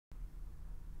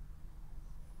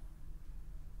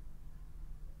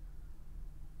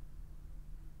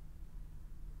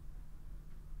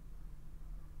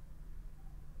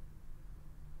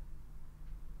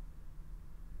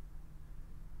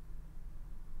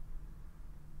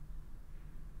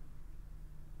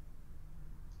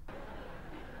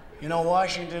You know,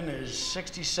 Washington is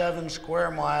 67 square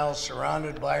miles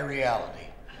surrounded by reality.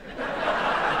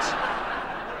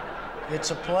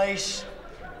 It's a place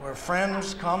where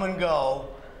friends come and go,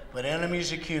 but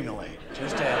enemies accumulate.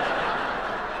 Just as.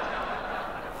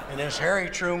 And as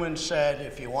Harry Truman said,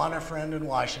 if you want a friend in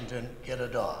Washington, get a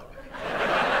dog.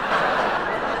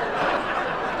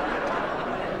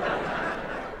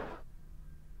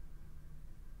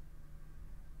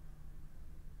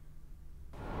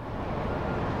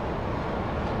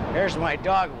 Here's my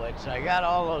dogwoods. I got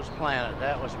all those planted.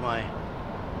 That was my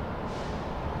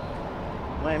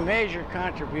major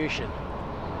contribution,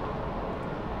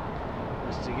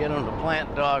 was to get them to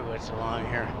plant dogwoods along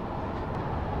here.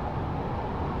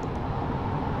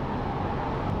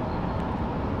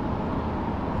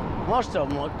 Most of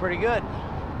them look pretty good.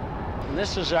 And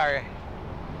this is our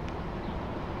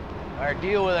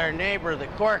deal with our neighbor, the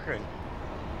Corcoran.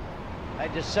 I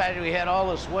decided we had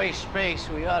all this waste space,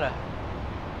 we ought to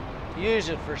use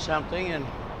it for something, and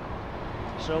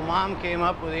so Mom came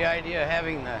up with the idea of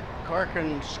having the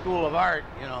Corcoran School of Art,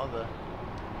 you know,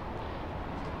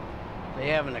 they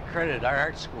have an accredited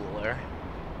art school there.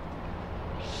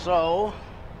 So,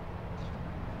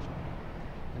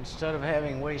 instead of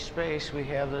having waste space, we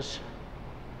have this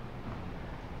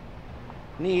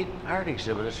neat art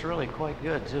exhibit. It's really quite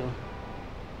good, too.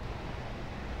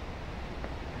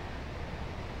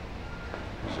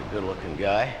 He's a good-looking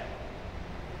guy.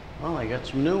 Well, I got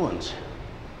some new ones.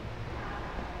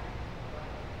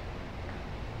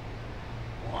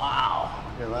 Wow,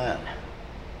 look at that.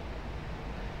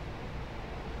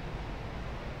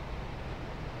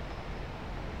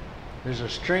 There's a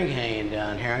string hanging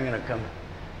down here. I'm gonna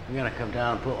come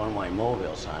down and put one of my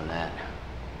mobiles on that.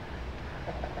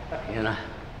 You know.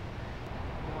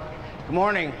 Good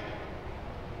morning.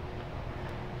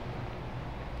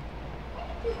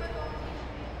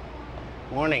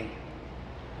 Morning.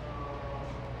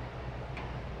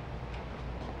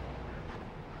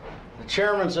 The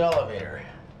chairman's elevator.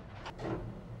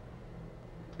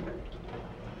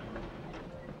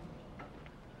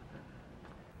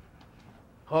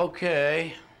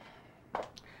 Okay.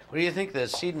 What do you think of the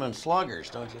Seidman Sluggers?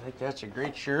 Don't you think that's a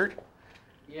great shirt?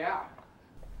 Yeah.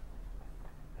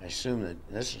 I assume that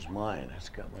this is mine. It's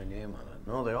got my name on it.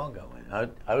 No, they all got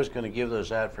mine. I was going to give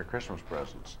those out for Christmas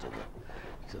presents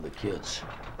to the kids.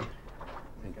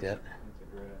 Think that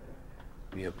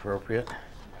be appropriate?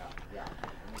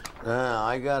 Yeah.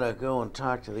 I gotta go and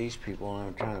talk to these people, and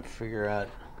I'm trying to figure out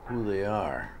who they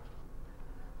are.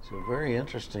 It's a very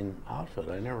interesting outfit.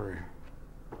 I never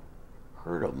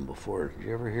heard of them before. Did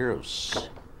you ever hear of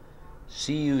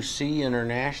CUC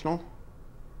International?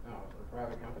 Oh, a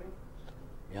private company?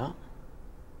 Yeah.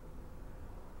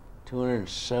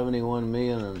 271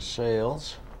 million in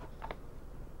sales.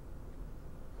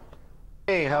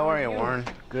 Hey, how are you, Warren?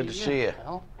 Good to see you.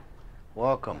 Well,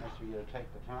 Welcome. nice of you to take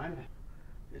the time.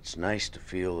 It's nice to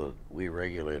feel that we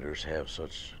regulators have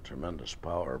such tremendous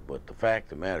power, but the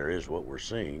fact of the matter is what we're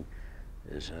seeing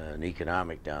is an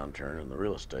economic downturn in the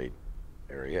real estate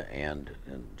area and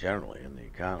generally in the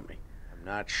economy. I'm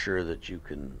not sure that you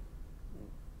can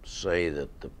say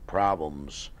that the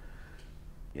problems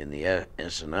in the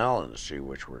S&L industry,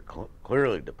 which were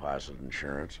clearly deposit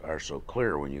insurance, are so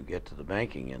clear when you get to the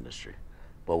banking industry.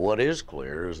 But what is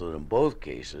clear is that in both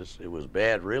cases, it was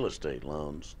bad real estate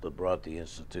loans that brought the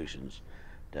institutions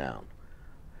down.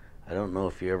 I don't know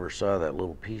if you ever saw that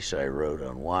little piece I wrote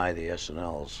on why the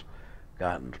S&Ls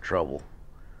got into trouble.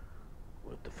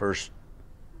 But the first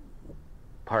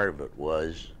part of it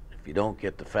was, if you don't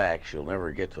get the facts, you'll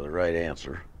never get to the right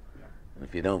answer. Yeah. And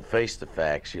if you don't face the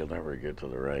facts, you'll never get to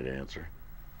the right answer.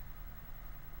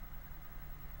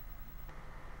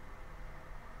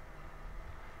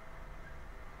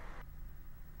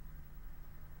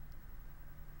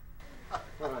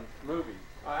 Fun movie.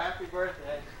 Oh, happy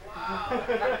birthday. Wow.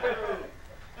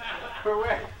 For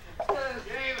where?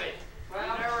 David,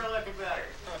 well, never looking better.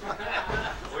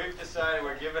 We've decided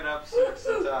we're giving up suits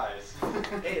and ties.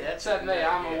 Hey, that's Except me,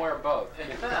 I'm gonna wear both.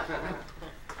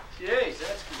 Jeez,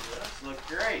 that's look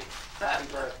great.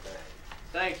 Happy birthday.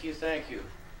 Thank you, thank you.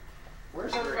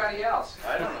 Where's everybody else?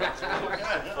 I don't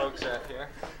know. Folks out here.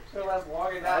 So let's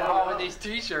walking down the hall with these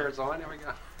t-shirts on. There we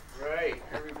go. Right,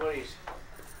 everybody's.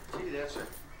 Gee, that's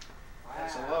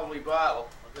a lovely bottle.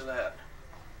 Look at that.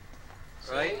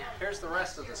 Right? Here's the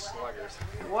rest of the sluggers.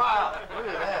 Wow, look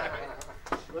at that.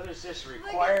 What is this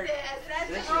required? Look at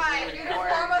this. This That's is right. the Uniform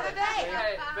required- of the day.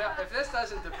 Hey, Bill, if this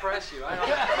doesn't depress you, I don't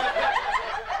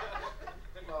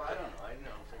Well, I don't know. I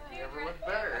don't think you ever look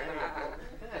better.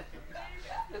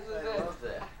 This I is it. love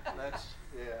that. That's,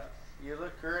 Yeah. you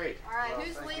look great. All right, Well,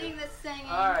 who's thank leading you. this singing?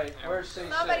 All right, And we're Where's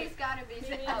CC? Somebody's got to be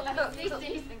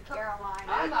CC's in Carolina.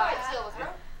 I'm not.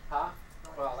 Huh?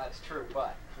 Well, that's true,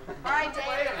 but. All right,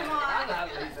 David, come I'm on. not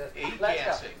leaving. He Let's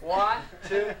can't go. sing. 1,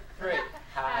 2, 3.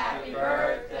 Happy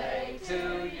birthday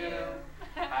to you.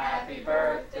 Happy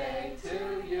birthday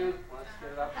to you. Let's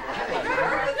get it up. Happy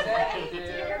birthday,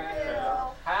 dear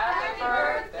Bill. Happy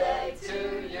birthday to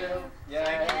you. Yeah.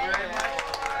 Thank you very much.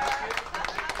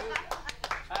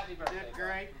 Happy birthday. Did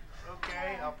great.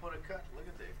 Okay, I'll put a cut. Look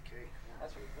at that cake.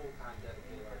 That's a full-time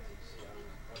dedicated RTC. I don't know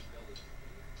what building.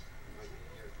 It might be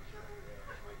here for sure.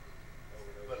 Yeah, it might be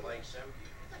over But there. like 70.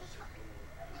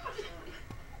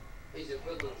 He's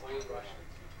equivalent to Wayne Russian.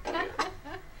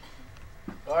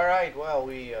 All right, well,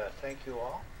 we thank you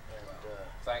all. And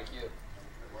Thank you.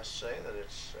 I must say that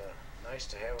it's nice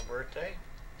to have a birthday,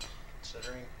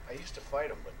 considering I used to fight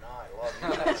them, but now I love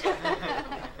you.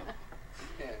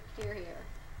 Yeah. Here, here.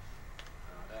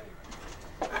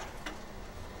 Anyway.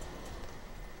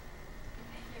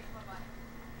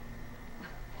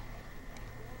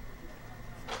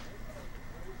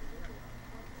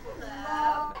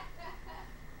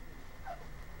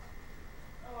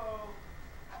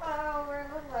 Oh, we're a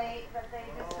little late, but they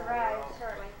just arrived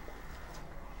shortly.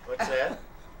 What's that?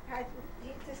 He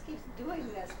just keeps doing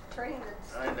this, turning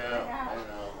the I know.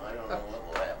 I don't know what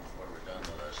will happen before we're done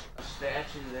with this. A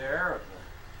statue there of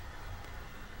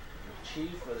the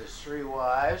chief with his 3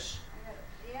 wives.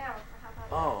 Yeah, how about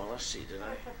Oh, let's see, did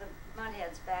I I? put the mud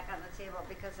heads back on the table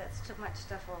because that's too much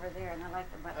stuff over there, and I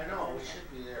like the mud I heads. know, in we there. should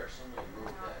be there. Somebody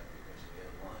moved that because we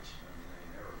had lunch and they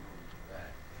never moved it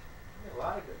back. We have a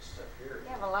lot of good stuff here.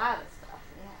 You have a lot of stuff,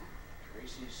 yeah.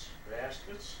 Tracy's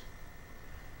baskets.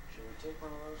 Should we take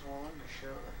one of those along to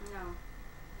show the... No,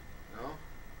 No?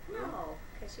 no,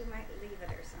 because you might leave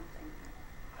it or something.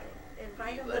 I won't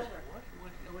Invite leave them it. over.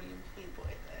 What do you mean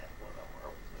by that? What a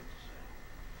horrible thing to say.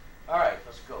 All right,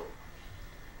 let's go.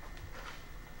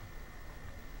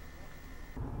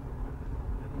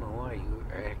 I don't know why you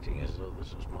are acting as though this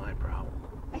is my problem.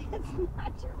 It's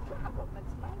not your problem,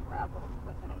 it's my problem,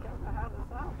 but I don't know how to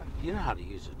solve it. You know how to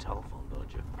use a telephone, don't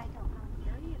you? I don't know the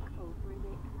area code where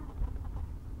they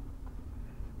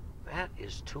That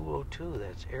is 202.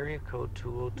 That's area code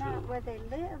 202. are. Not where they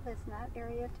live, it's not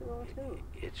area 202.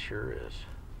 It sure is.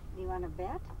 Do you want to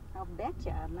bet? I'll bet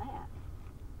you on that.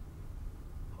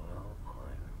 Well,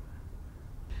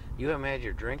 you haven't had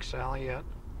your drink, Sally, yet?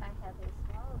 I have a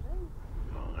small drink.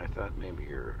 Oh, I thought maybe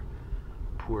your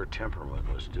poor temperament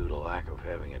was due to lack of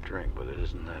having a drink, but it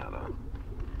isn't that, huh?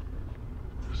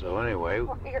 So anyway,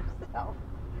 For yourself.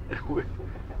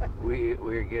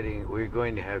 we're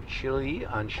going to have chili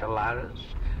enchiladas,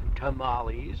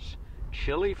 tamales,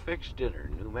 chili fixed dinner,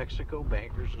 New Mexico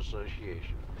Bankers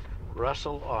Association,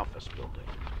 Russell Office Building.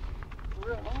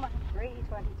 Room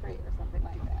 323 or something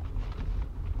like that.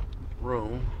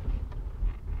 Room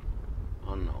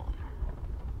unknown.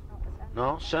 Oh, is that?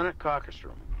 No, Senate Caucus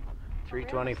Room,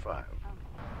 325.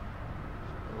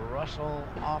 Russell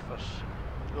Office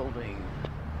Building.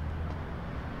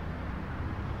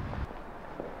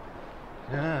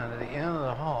 Down to the end of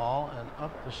the hall and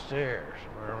up the stairs.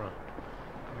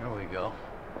 Here we go.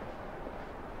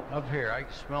 Up here, I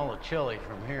can smell the chili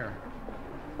from here.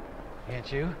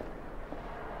 Can't you?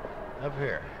 Up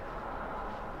here.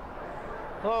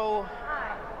 Hello,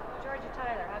 Hi, Georgia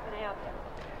Tyler. How can I help you?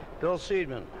 Bill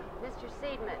Seidman. Mr.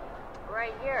 Seidman,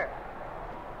 right here.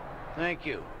 Thank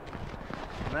you.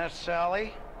 And that's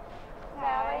Sally.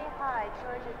 Sally. Hi,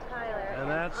 Georgia Tyler. And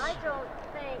that's- I don't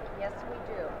think. Yes, we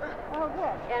do. Oh,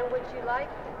 good. And would you like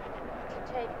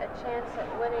to take a chance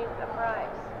at winning a prize?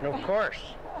 Of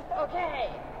course. Okay.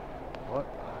 What?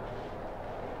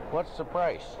 What's the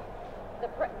price?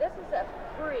 This is a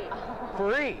free.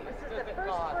 Free. This is the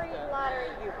first free lottery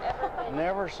you've ever been.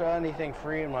 Never saw anything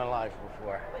free in my life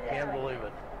before. Can't believe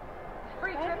it.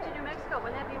 Free trip to New Mexico.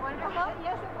 Wouldn't that be wonderful?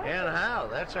 Yes, it was. And how?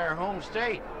 That's our home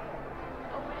state.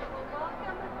 Oh, well,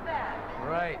 welcome back.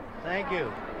 Right. Thank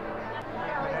you.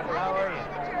 How are you?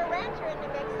 That you're a rancher in New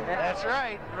Mexico. That's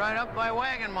right. Right up by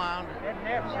Wagon Mound. Thank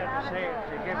you,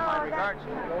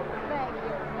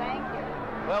 thank you.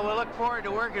 Well, we look forward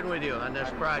to working with you on this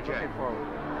project.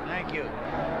 Thank you.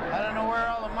 I don't know where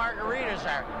all the margaritas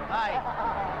are. Hi.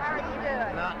 How are you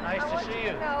doing? Nice to see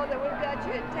you. know that we've got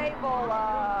you at table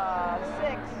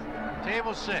 6.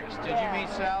 Table 6. Did you meet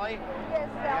Sally? Yes,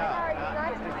 Sally, Yeah. how are you?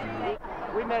 Nice to see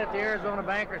you. We met at the Arizona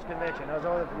Bankers Convention. I was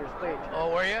over for your speech.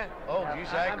 Oh, were you? Oh,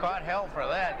 geez, I caught hell for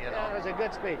that, you It know. was a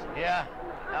good speech. Yeah.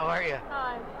 How are you?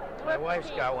 Hi. My wife's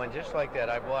got one just like that.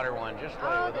 I bought her one just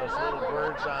like with those little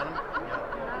birds on them.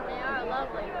 They are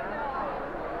lovely.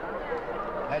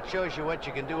 That shows you what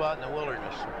you can do out in the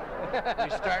wilderness. We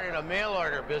started a mail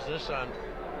order business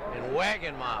in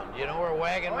Wagon Mound. You know where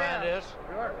Wagon Mound is?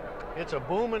 Sure. It's a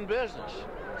booming business.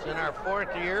 It's in our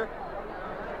 4th year.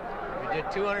 We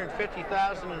did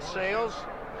 250,000 in sales.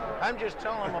 I'm just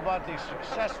telling them about these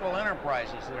successful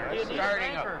enterprises that are You need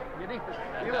starting a up. banker. We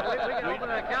can open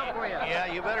an account for you. Yeah,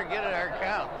 you better get at our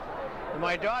account.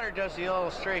 My daughter does the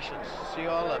illustrations. See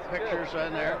all the pictures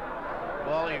on there, of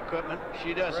all the equipment.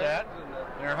 She does that.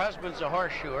 And her husband's a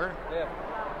horseshoer. Yeah.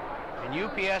 And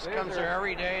UPS comes there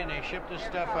every day and they ship this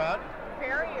stuff out.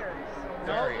 Farriers.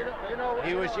 No, you know,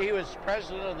 He was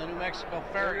president of the New Mexico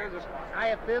Farriers. I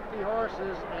have 50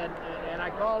 horses, and I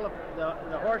call the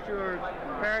horseshoers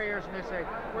farriers, and they say,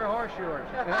 we're horseshoers.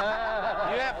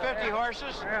 You have 50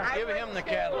 horses? Yeah. Give him the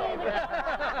catalog.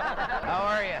 How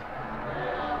are you?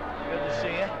 Good to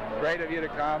see you. Great of you to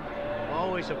come.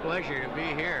 Always a pleasure to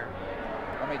be here.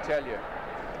 Let me tell you,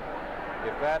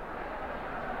 if that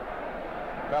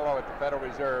fellow at the Federal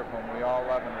Reserve, whom we all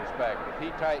love and respect, if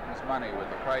he tightens money with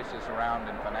the crisis around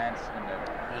in finance,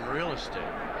 In real estate.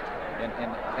 in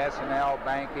S&L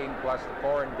banking, plus the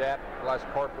foreign debt, plus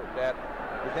corporate debt,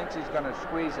 he thinks he's going to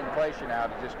squeeze inflation out,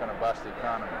 he's just going to bust the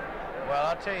economy. Well,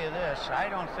 I'll tell you this. I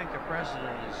don't think the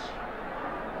president is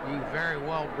being very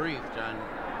well briefed on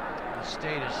the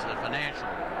status of the financial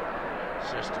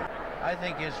system. I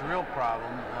think his real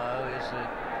problem is that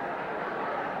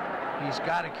he's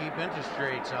got to keep interest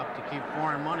rates up to keep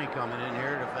foreign money coming in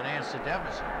here to finance the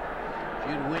deficit. If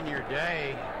you'd win your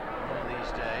day one of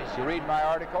these days. Did you read my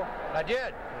article? I did.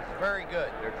 It was very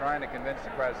good. They're trying to convince the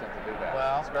president to do that.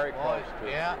 Well, it's very boy, close to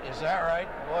it. Yeah, is that right?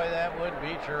 Boy, that would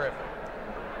be terrific.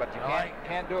 But you Well,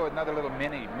 can't do it another little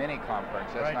mini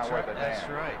conference. That's not worth a damn. That's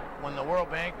right. When the World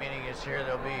Bank meeting is here,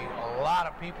 there'll be a lot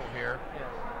of people here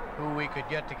who we could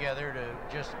get together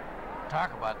to just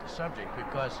talk about the subject,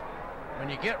 because when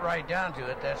you get right down to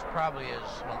it, that's probably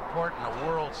as important a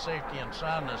world safety and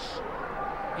soundness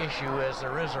issue as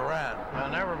there is around. I'll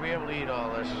never be able to eat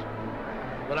all this,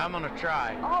 but I'm going to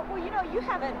try. Oh, well, you know, you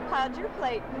haven't piled your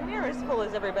plate near as full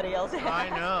as everybody else has. I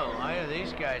know.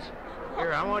 These guys.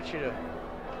 Here, I want you to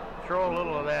throw a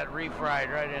little of that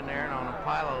refried right in there, and I'm going to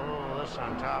pile a little of this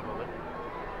on top of it.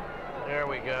 There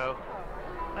we go.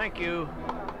 Thank you.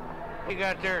 What you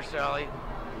got there, Sally?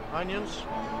 Onions?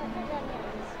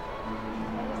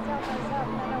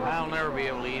 I'll never be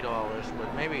able to eat all this,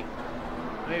 but maybe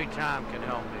Tom can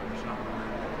help me or something.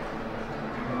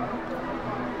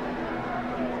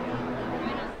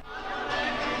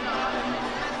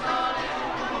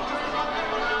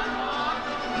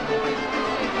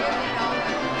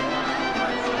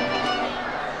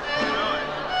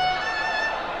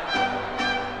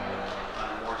 On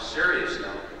a more serious note,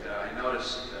 I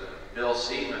noticed Bill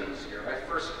Seidman was here. I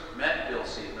first met Bill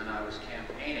Seidman. I was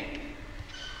campaigning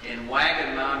in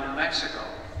Wagon Mound, New Mexico,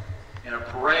 in a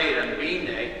parade on Bean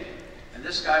Day, and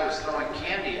this guy was throwing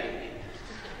candy at me.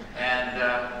 And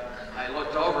I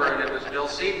looked over, and it was Bill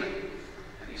Seidman.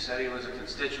 And he said he was a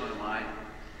constituent of mine.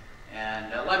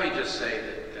 And let me just say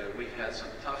that we've had some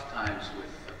tough times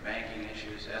with banking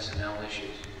issues, S&L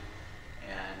issues.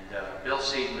 And Bill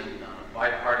Seidman, on a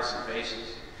bipartisan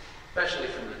basis, especially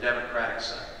from the Democratic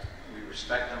side, we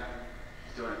respect him.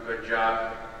 He's doing a good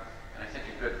job. And I think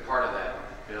a good part of that,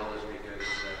 Bill, is because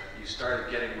you started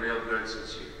getting real good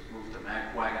since you moved to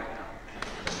Wagon Mound.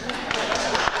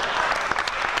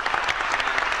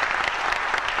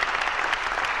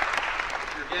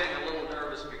 You're getting a little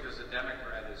nervous because the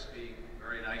Democrat is being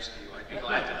very nice to you. I'd be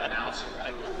glad to denounce him.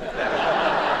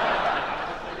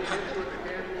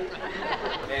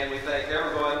 And we thank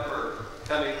everyone for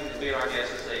coming and being our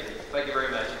guests this evening. Thank you very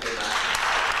much. Good night.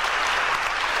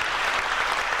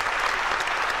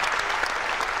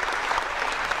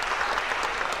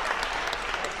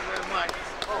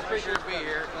 Pleasure to be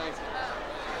here. Thanks.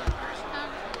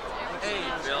 Hey,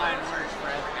 Bill.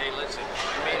 Hey, listen, I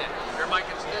made it. You're my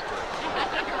constituent.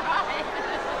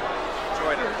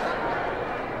 Enjoyed it.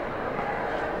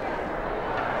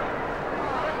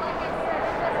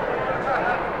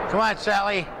 Come on,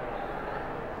 Sally.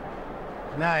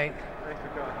 Good night. Thanks for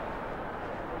coming.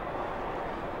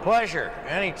 Pleasure.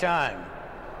 Anytime.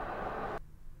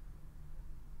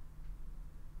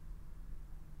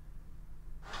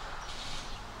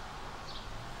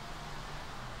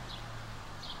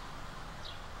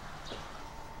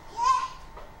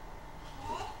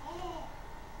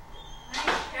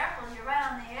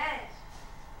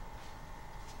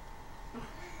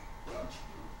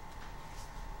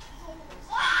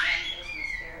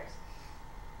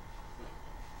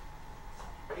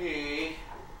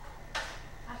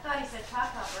 I thought he said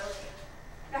talk up earlier.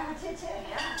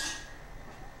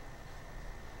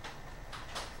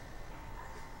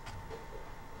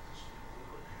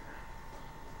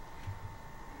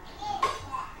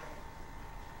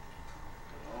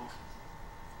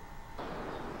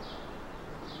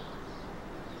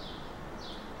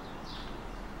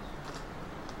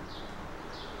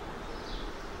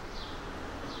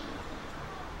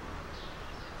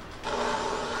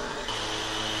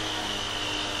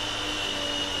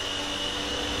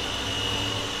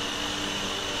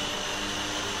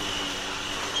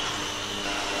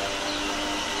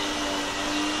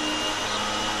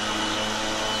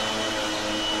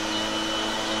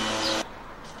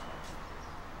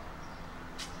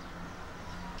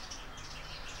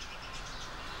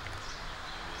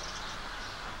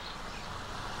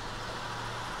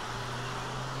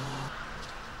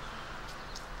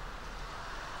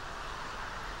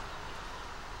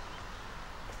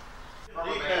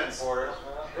 Porter.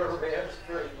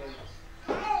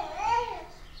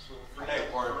 Hey,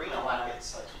 Porter, we don't want to get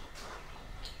such.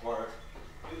 Porter,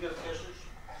 you give kisses?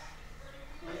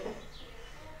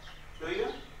 Do you?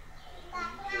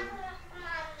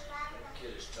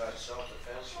 Kid is taught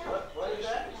self-defense. What is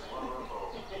that?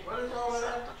 What is all of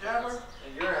that, Jabber?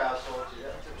 In your household,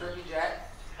 it's a turkey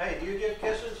jack. Hey, do you give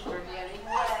kisses? Turkey any?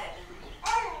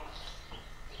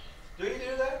 Do you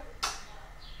do that?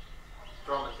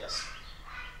 Throw him a kiss.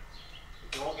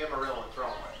 If you won't give him a real one, throw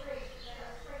him one.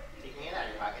 Take your hand out of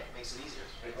your pocket, it makes it easier.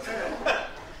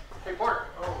 Hey, Porter.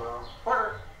 Oh, well.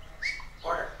 Porter.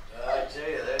 Porter. I tell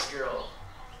you, that girl,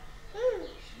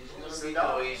 she's gonna be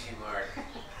no easy mark.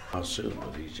 How soon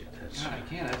would easy? That's. I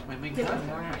can't. That's my main fun.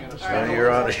 So you're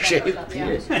out of shape.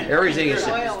 Everything is,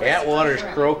 Atwater's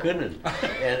croaking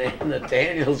and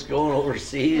Nathaniel's going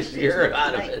overseas. You're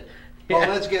out of it.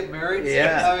 Paulette's getting married?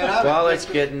 Yeah, I mean, Paulette's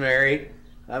getting married.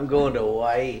 I'm going to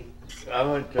Hawaii. I'm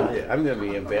going to tell you, I'm going to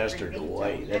be ambassador to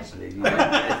Hawaii. That's the idea.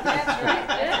 That's right.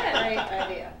 That's a great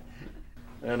idea.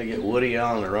 I'm going to get Woody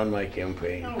Allen to run my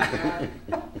campaign. Oh, God.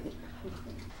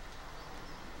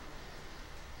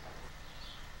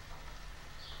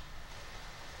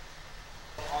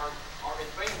 Are in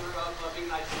favor of being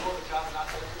nice to Gorbachev and not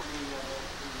the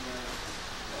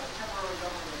temporary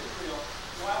government of Israel.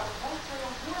 While most say a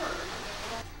word,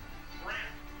 Grant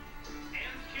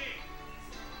and King,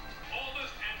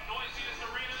 oldest and noisiest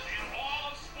arenas in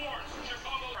all of sports.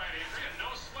 Chicago, right, Andrea?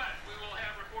 No sweat. We will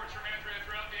have reports from Andrea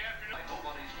throughout the afternoon.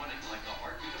 Nobody's winning like the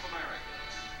heartbeat of America.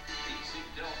 PC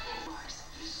Delco.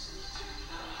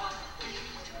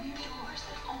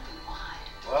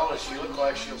 Well, does she look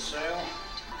like she'll sail?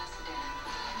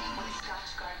 When a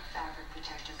Scotch Guard fabric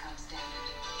protector comes standard,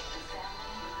 the family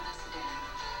live in a sedan.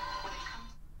 When it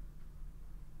comes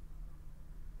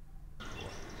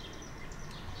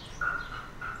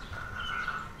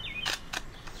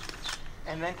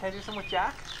And then can I do some with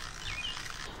Jack?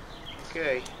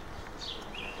 Okay.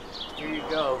 Here you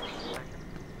go.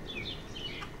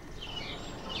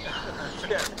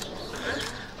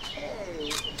 Hey.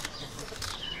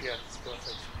 Yeah, it's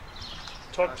perfect.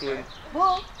 Talk to him.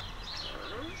 Well,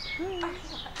 Look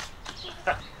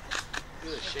at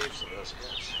the shapes of those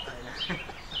guys.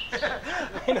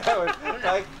 I know, it's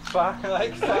like son,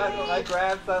 like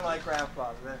grandson, like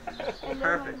grandfather.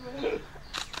 Perfect.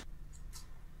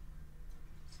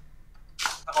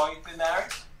 How long you been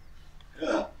married?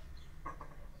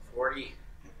 40.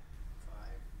 5,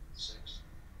 6,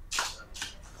 7.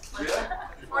 Really?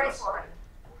 44.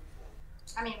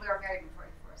 I mean, we were married in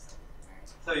 44, so we were married.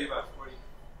 So you're about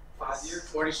 45 years?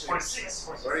 46. 46.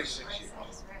 46 years.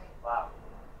 46, right. Wow.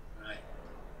 Right.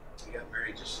 We got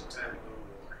married just in time to go to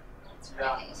war. That's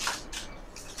Yeah. right.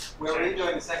 Where were you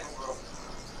doing the Second World?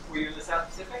 Were you in the South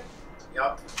Pacific?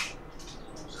 Yup. I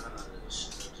was on a You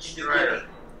destroyer. did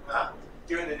Huh?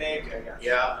 You're in the Navy, I guess.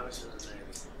 Yeah, I was in the Navy.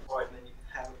 Polaroid, and then you can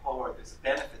have a Polaroid. There's a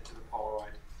benefit to the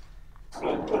Polaroid.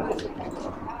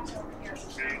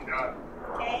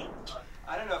 Okay.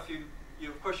 I don't know if you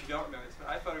of course you don't remember this, but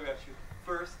I photographed you the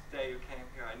first day you came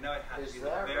here. I know it had Is to be the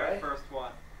that very right? first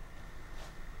one.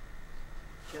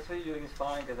 Guess what you're doing is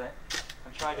fine, because I'm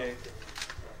trying to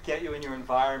get you in your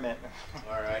environment.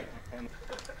 All right. And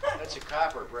That's a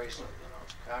copper bracelet, you know.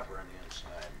 It's copper on the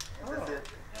inside.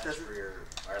 That's for your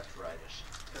arthritis.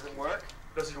 Does it work?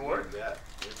 Does it work? You bet.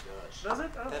 It does. Does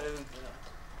it? Oh. That isn't. Yeah.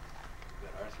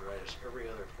 I've got arthritis every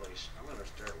other place. I'm going to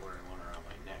start wearing one around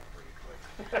my neck pretty quick.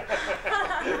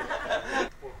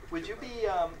 Would you be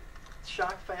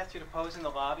shocked if I asked you to pose in the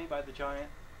lobby by the giant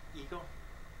eagle?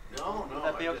 No, Would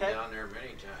that be I've okay? been down there many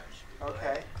times. Be glad.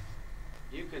 Okay.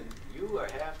 You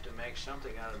have to make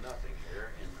something out of nothing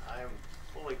here, and I'm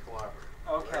fully cooperative.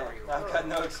 Okay. Whatever you I've want. got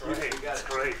no excuse. You got a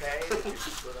Great. toupee that you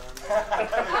can put on there.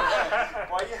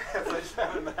 Why yes, I just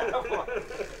haven't met one. I mean,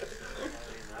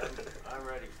 I'm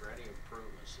ready for any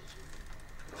improvements that you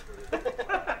can put in.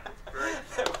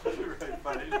 That would be really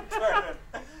funny. Right.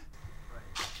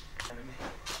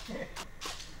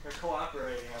 They're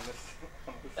cooperating on this.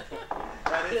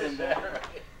 That is in there.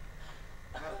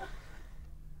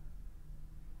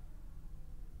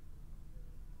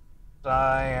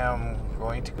 I am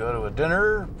going to go to a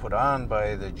dinner put on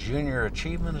by the Junior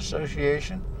Achievement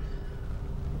Association,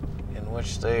 in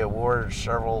which they award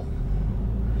several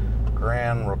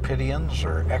Grand Rapidians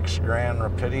or ex-Grand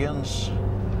Rapidians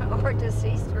Or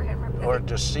deceased Grand or Rapidians.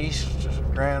 deceased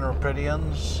Grand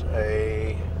Rapidians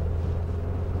a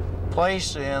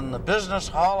place in the Business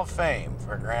Hall of Fame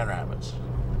for Grand Rapids.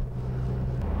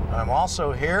 I'm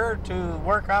also here to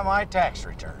work on my tax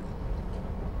return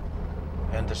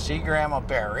and to see Grandma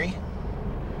Barry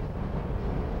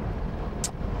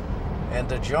and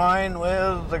to join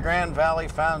with the Grand Valley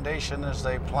Foundation as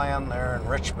they plan their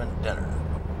enrichment dinner.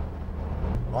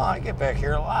 Well, I get back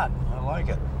here a lot. I like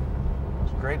it.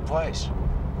 It's a great place.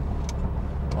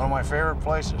 One of my favorite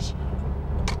places.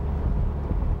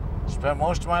 Spent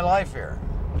most of my life here.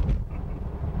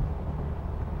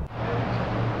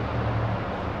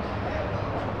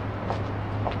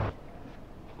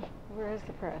 Where is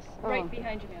the press? Right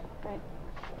behind you, ma'am. Right.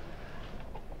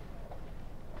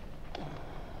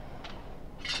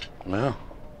 Well,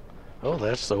 oh,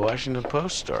 that's the Washington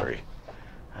Post story.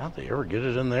 How'd they ever get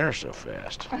it in there so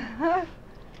fast? Well,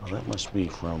 that must be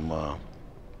from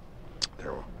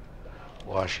their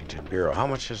Washington Bureau. How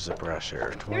much is the press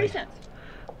here? 30 cents.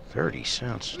 30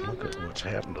 cents. Look at what's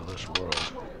happened to this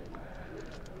world.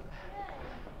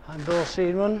 I'm Bill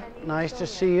Seidman. Nice to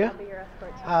see you.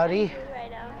 Howdy.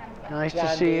 Nice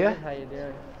to see you. How you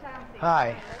doing?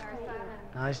 Hi.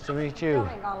 Nice to meet you.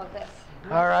 Filming all of this.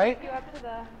 All right. You up to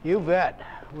the... You bet.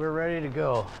 We're ready to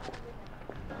go.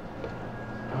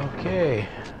 Okay.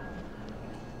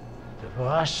 The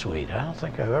Voss Suite. I don't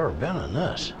think I've ever been in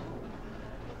this.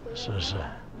 This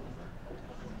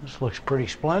looks pretty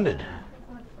splendid.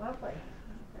 Oh, it's lovely.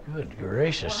 Good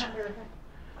gracious.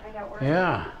 Find out where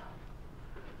Yeah.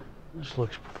 This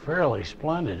looks fairly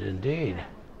splendid indeed.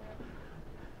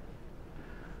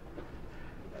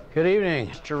 Good evening,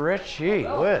 Mr. Rich. Gee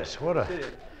whiz, what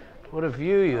a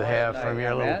view you have from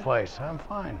your little place. I'm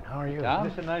fine. How are you?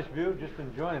 Just a nice view, just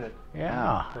enjoying it.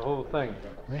 Yeah. The whole thing.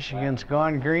 Michigan's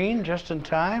gone green just in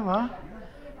time, huh?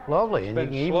 Lovely. And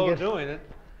Been you can slow even get, doing it.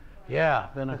 Yeah,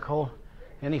 been a cold.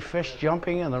 Any fish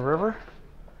jumping in the river?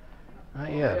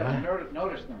 Not yet, huh?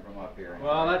 Noticed them from up here.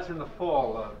 Well, that's in the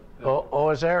fall. Oh,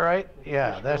 is that right?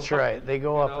 Yeah, that's right. They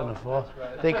go up in the fall.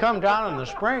 right. They come down in the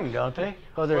spring, don't they?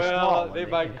 Oh, they're well, small. when they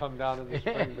might come down in the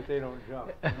spring, but they don't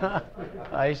jump.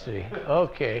 I see.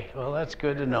 Okay. Well, that's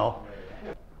good to know.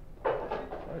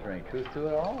 Was there any truth to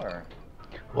it all, or?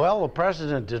 Well, the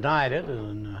president denied it,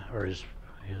 or his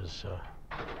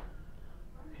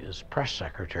press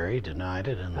secretary denied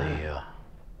it in the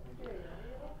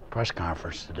press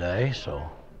conference today. So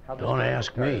don't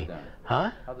ask me, huh?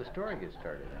 How the story get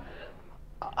started?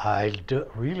 I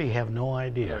really have no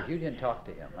idea. You didn't talk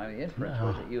to him. I mean, the inference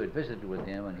was that you had visited with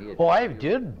him, and he had. Well, I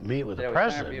did meet with the There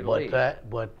was time for you president,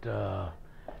 to leave. but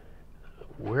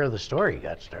where the story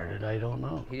got started, I don't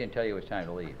know. He didn't tell you it was time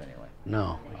to leave, anyway.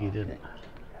 No, he didn't.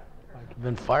 I've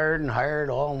been fired and hired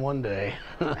all in one day.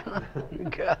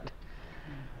 God,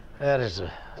 that is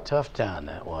a tough town,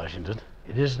 that Washington.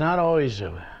 It is not always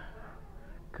a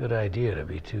good idea to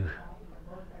be too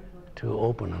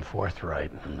open and forthright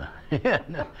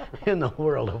in the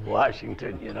world of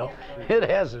Washington, you know. It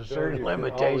has a certain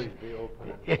limitation.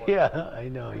 Yeah, I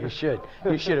know. You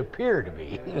should appear to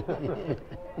be.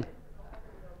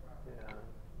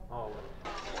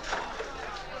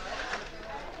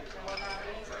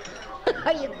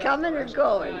 Are you coming or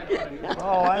going?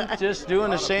 Oh, I'm just doing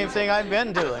the same thing I've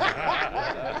been doing.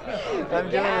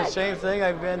 I'm doing the same thing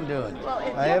I've been doing. Well,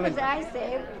 as I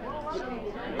say,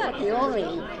 I'm not the only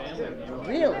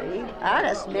really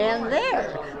honest man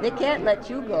there. They can't let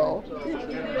you go.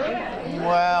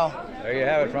 Well, there you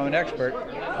have it from an expert.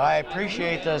 I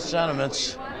appreciate those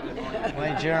sentiments.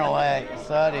 My general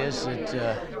thought is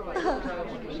that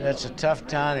that's a tough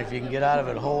town. If you can get out of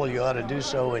it whole, you ought to do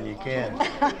so when you can.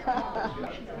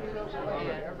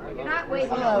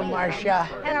 Hello, Marcia.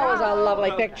 That was a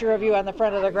lovely picture of you on the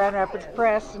front of the Grand Rapids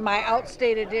Press, my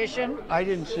outstate edition. I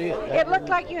didn't see it. It looked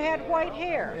like you had white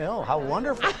hair. Oh, how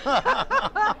wonderful.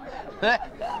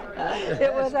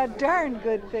 It was a darn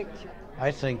good picture.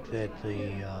 I think that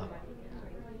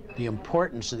the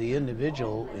importance of the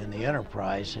individual in the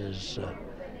enterprise has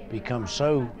become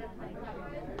so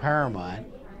paramount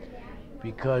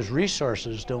because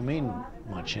resources don't mean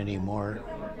much anymore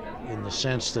in the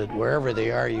sense that wherever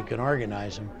they are, you can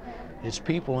organize them. It's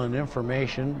people and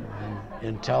information and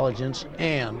intelligence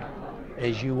and,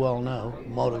 as you well know,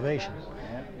 motivation.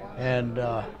 And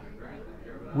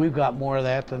we've got more of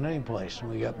that than any place.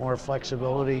 We got more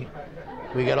flexibility.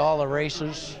 We got all the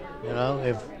races, you know.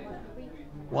 If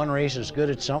one race is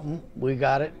good at something, we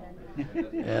got it.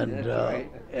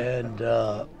 And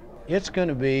it's going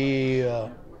to be,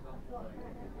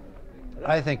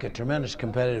 I think, a tremendous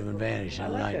competitive advantage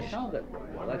in the 90s.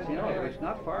 Well, that's, you know, it's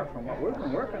not far from what we've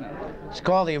been working on. It's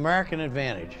called the American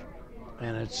Advantage,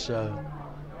 and it's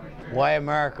why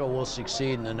America will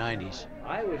succeed in the 90s.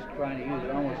 I was trying to use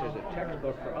it almost as a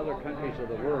textbook for other countries of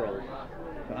the world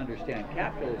to understand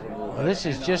capitalism. Well, this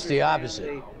is just the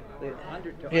opposite. to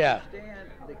Yeah. understand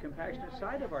the compassionate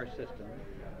side of our system,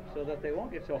 so that they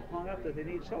won't get so hung up that they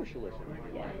need socialism.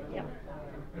 Yeah.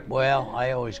 Well,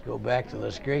 I always go back to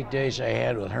those great days I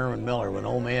had with Herman Miller when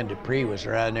old man Dupree was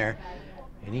around there,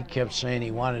 and he kept saying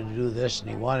he wanted to do this and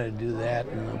he wanted to do that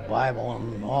and the Bible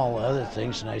and all the other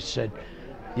things, and I said,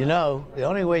 you know, the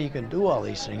only way you can do all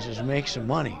these things is make some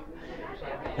money.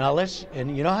 Now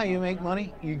and you know how you make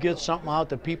money? You get something out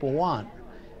that people want.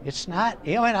 It's not,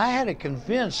 you know, and I had to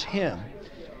convince him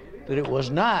that it was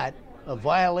not a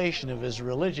violation of his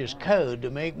religious code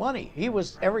to make money. He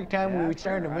was, every time we would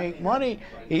start to make money,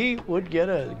 he would get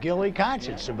a guilty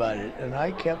conscience about it. And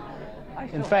I kept,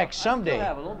 in fact, someday. I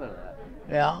have a little bit of that.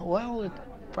 Yeah, well, it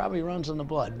probably runs in the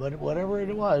blood, but whatever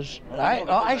it was,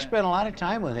 I spent a lot of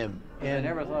time with him. And I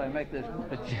never thought I'd make this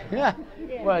much. Yeah,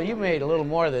 well, you made a little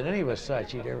more than any of us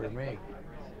thought you'd ever make.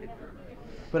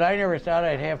 But I never thought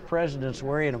I'd have presidents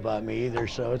worrying about me either,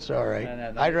 so it's all right.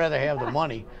 No. I'd rather have the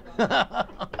money.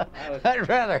 I'd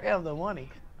rather have the money.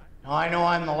 Now, I know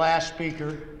I'm the last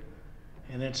speaker,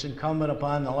 and it's incumbent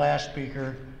upon the last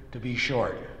speaker to be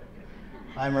short.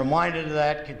 I'm reminded of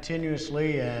that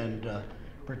continuously, and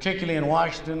particularly in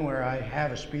Washington, where I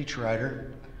have a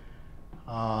speechwriter.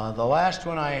 The last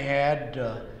one I had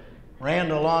ran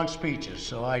to long speeches,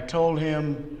 so I told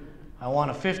him I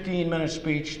want a 15-minute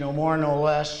speech, no more, no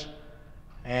less,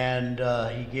 and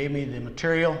he gave me the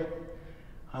material.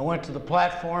 I went to the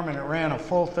platform and it ran a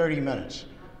full 30 minutes.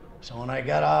 So when I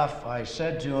got off, I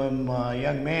said to him,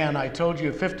 young man, I told you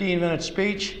a 15-minute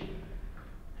speech,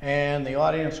 and the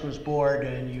audience was bored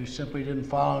and you simply didn't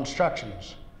follow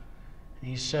instructions. And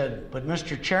he said, but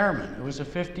Mr. Chairman, it was a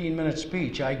 15-minute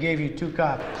speech. I gave you 2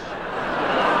 copies.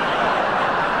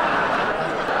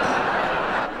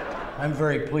 I'm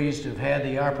very pleased to have had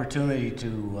the opportunity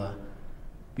to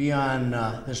be on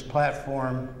this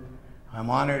platform. I'm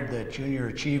honored that Junior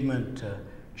Achievement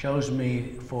chose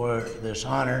me for this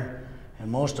honor,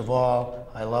 and most of all,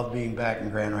 I love being back in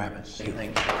Grand Rapids.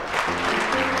 Thank you.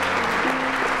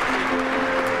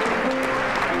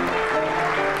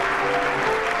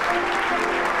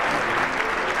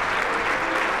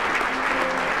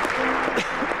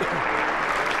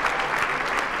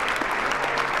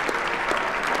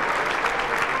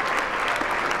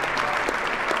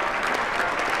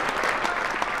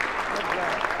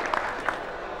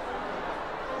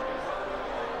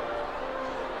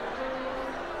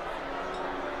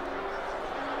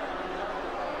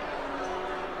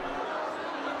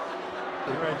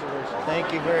 Congratulations.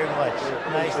 Thank you very much.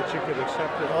 Nice that you could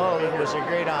accept it. Oh, it was a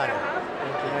great honor.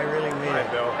 I really mean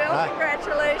it. Bill. Bill,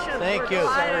 congratulations. Thank We're you.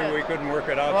 delighted. Sorry we couldn't work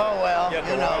it out. Oh, well, Yet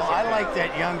you know, I like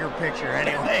that younger picture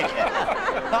anyway.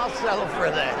 I'll settle for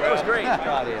that. That was great,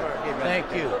 Claudia.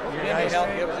 Thank you. If you need help,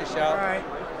 give us a shout. All right.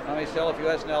 Let me sell a few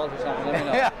SNLs or something, let me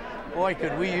know. Yeah. Boy,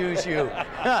 could we use you.